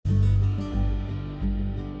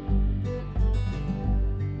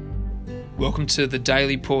Welcome to the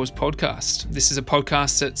Daily Pause podcast. This is a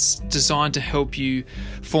podcast that's designed to help you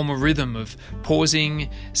form a rhythm of pausing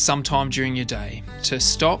sometime during your day, to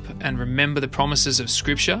stop and remember the promises of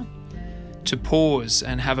Scripture, to pause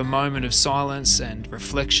and have a moment of silence and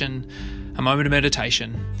reflection, a moment of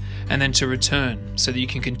meditation, and then to return so that you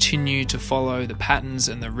can continue to follow the patterns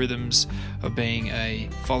and the rhythms of being a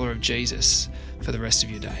follower of Jesus for the rest of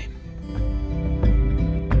your day.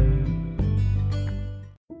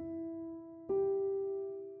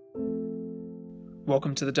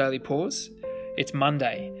 Welcome to the Daily Pause. It's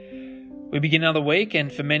Monday. We begin another week, and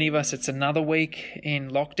for many of us it's another week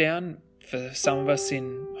in lockdown. For some of us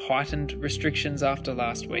in heightened restrictions after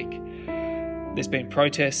last week. There's been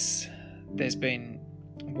protests, there's been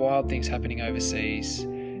wild things happening overseas.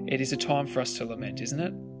 It is a time for us to lament, isn't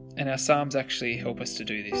it? And our Psalms actually help us to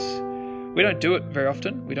do this. We don't do it very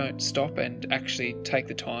often. We don't stop and actually take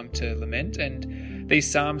the time to lament. And these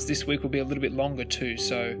Psalms this week will be a little bit longer too,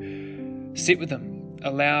 so sit with them.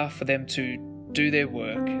 Allow for them to do their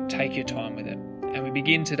work. Take your time with it. And we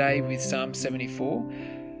begin today with Psalm 74.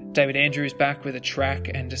 David Andrew is back with a track,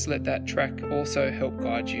 and just let that track also help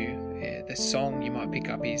guide you. The song you might pick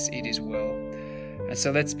up is It Is Well. And so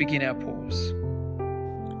let's begin our pause.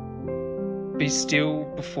 Be still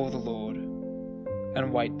before the Lord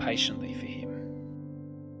and wait patiently for Him.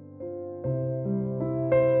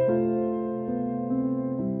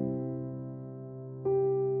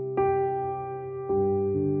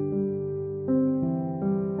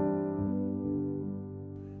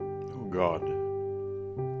 God,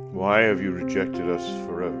 why have you rejected us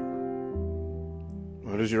forever?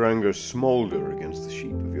 Why does your anger smolder against the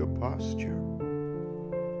sheep of your pasture?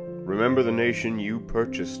 Remember the nation you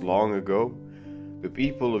purchased long ago, the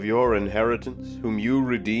people of your inheritance, whom you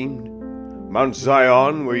redeemed, Mount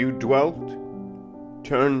Zion, where you dwelt.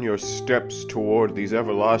 Turn your steps toward these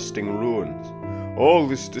everlasting ruins, all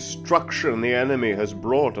this destruction the enemy has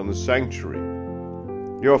brought on the sanctuary.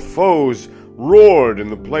 Your foes roared in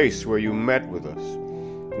the place where you met with us.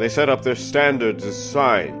 They set up their standards as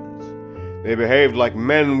signs. They behaved like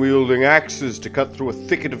men wielding axes to cut through a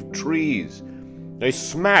thicket of trees. They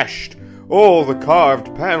smashed all the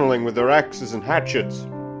carved paneling with their axes and hatchets.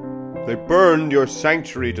 They burned your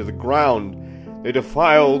sanctuary to the ground. They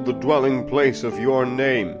defiled the dwelling place of your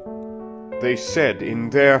name. They said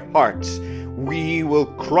in their hearts, "We will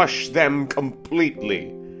crush them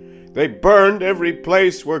completely." They burned every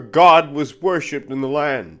place where God was worshipped in the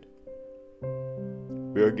land.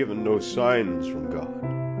 We are given no signs from God.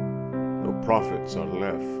 No prophets are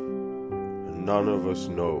left, and none of us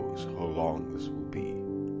knows how long this will be.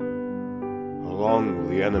 How long will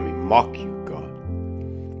the enemy mock you, God?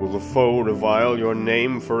 Will the foe revile your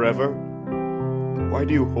name forever? Why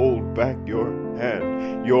do you hold back your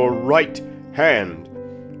hand, your right hand?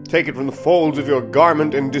 Take it from the folds of your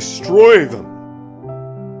garment and destroy them.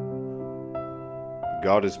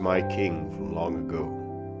 God is my King from long ago.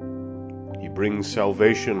 He brings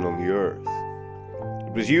salvation on the earth.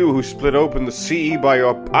 It was you who split open the sea by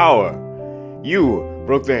your power. You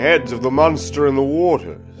broke the heads of the monster in the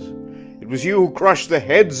waters. It was you who crushed the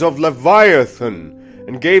heads of Leviathan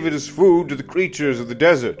and gave it as food to the creatures of the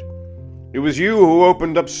desert. It was you who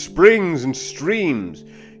opened up springs and streams.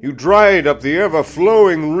 You dried up the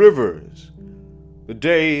ever-flowing rivers. The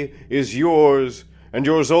day is yours, and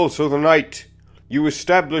yours also the night. You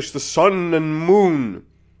established the sun and moon.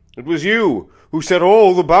 It was you who set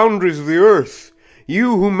all the boundaries of the earth.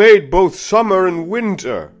 You who made both summer and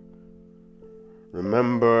winter.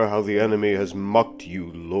 Remember how the enemy has mocked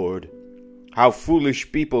you, Lord. How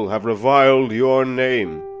foolish people have reviled your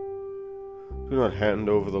name. Do not hand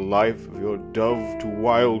over the life of your dove to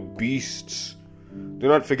wild beasts. Do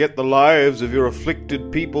not forget the lives of your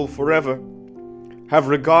afflicted people forever. Have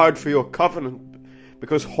regard for your covenant,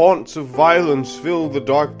 because haunts of violence fill the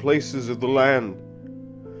dark places of the land.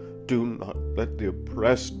 Do not let the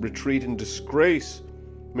oppressed retreat in disgrace.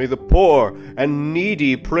 May the poor and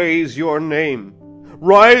needy praise your name.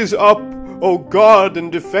 Rise up, O God,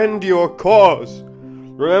 and defend your cause.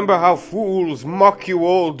 Remember how fools mock you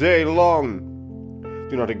all day long.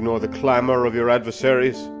 Do not ignore the clamor of your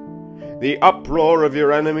adversaries, the uproar of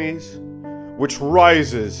your enemies, which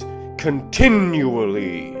rises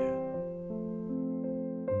continually.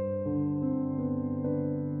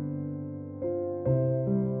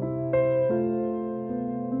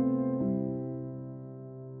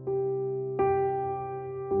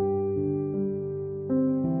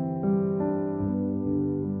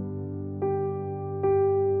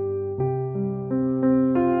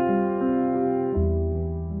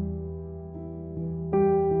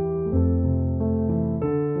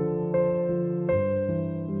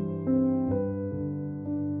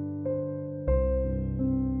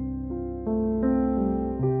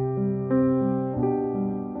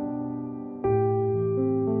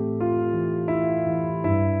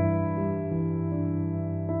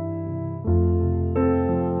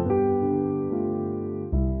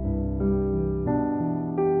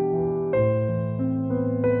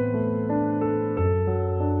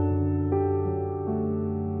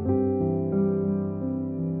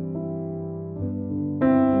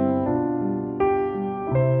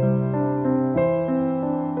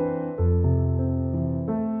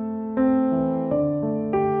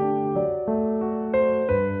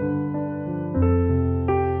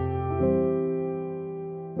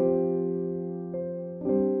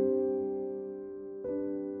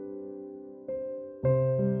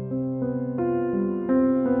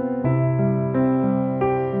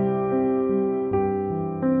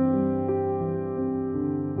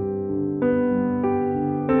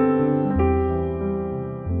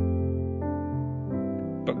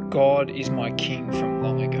 God is my King from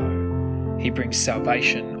long ago. He brings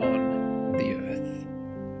salvation on the earth.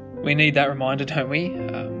 We need that reminder, don't we?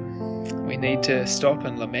 We need to stop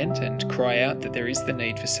and lament and cry out that there is the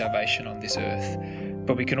need for salvation on this earth.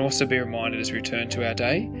 But we can also be reminded as we return to our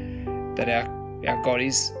day that our God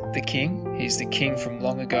is the King. He's the King from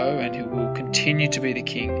long ago, and He will continue to be the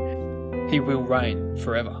King. He will reign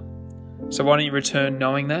forever. So why don't you return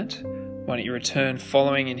knowing that? Why don't you return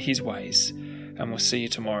following in His ways? And we'll see you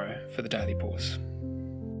tomorrow for the Daily Pause.